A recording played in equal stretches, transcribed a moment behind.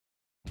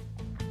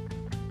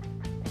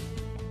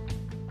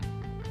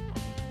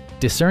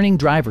Discerning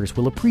drivers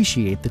will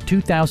appreciate the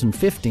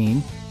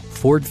 2015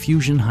 Ford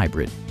Fusion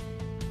Hybrid.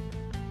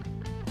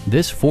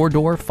 This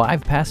four-door,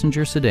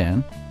 five-passenger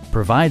sedan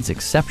provides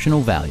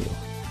exceptional value.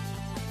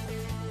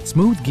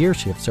 Smooth gear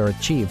shifts are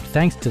achieved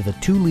thanks to the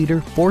 2-liter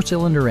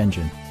four-cylinder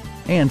engine,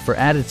 and for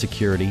added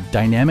security,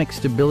 dynamic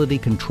stability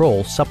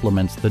control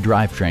supplements the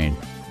drivetrain.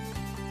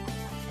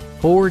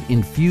 Ford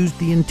infused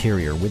the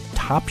interior with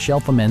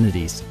top-shelf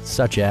amenities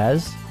such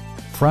as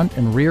front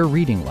and rear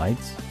reading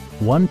lights,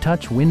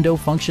 one-touch window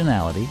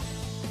functionality,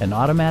 an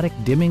automatic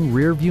dimming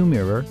rear-view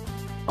mirror,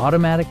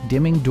 automatic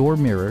dimming door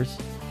mirrors,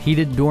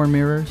 heated door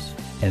mirrors,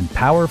 and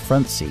power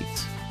front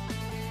seats.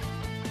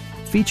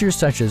 Features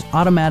such as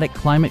automatic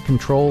climate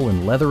control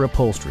and leather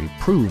upholstery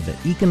prove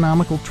that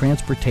economical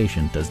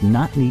transportation does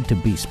not need to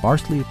be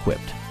sparsely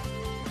equipped.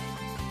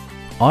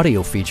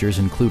 Audio features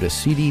include a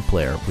CD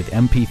player with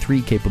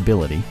MP3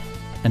 capability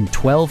and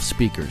 12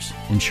 speakers,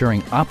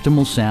 ensuring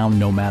optimal sound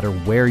no matter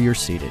where you're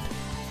seated.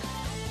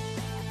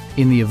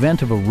 In the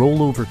event of a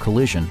rollover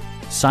collision,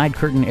 side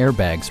curtain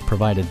airbags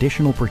provide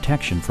additional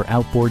protection for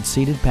outboard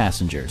seated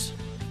passengers.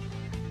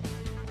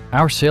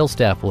 Our sales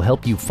staff will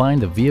help you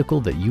find the vehicle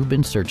that you've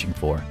been searching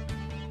for.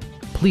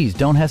 Please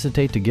don't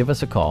hesitate to give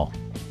us a call.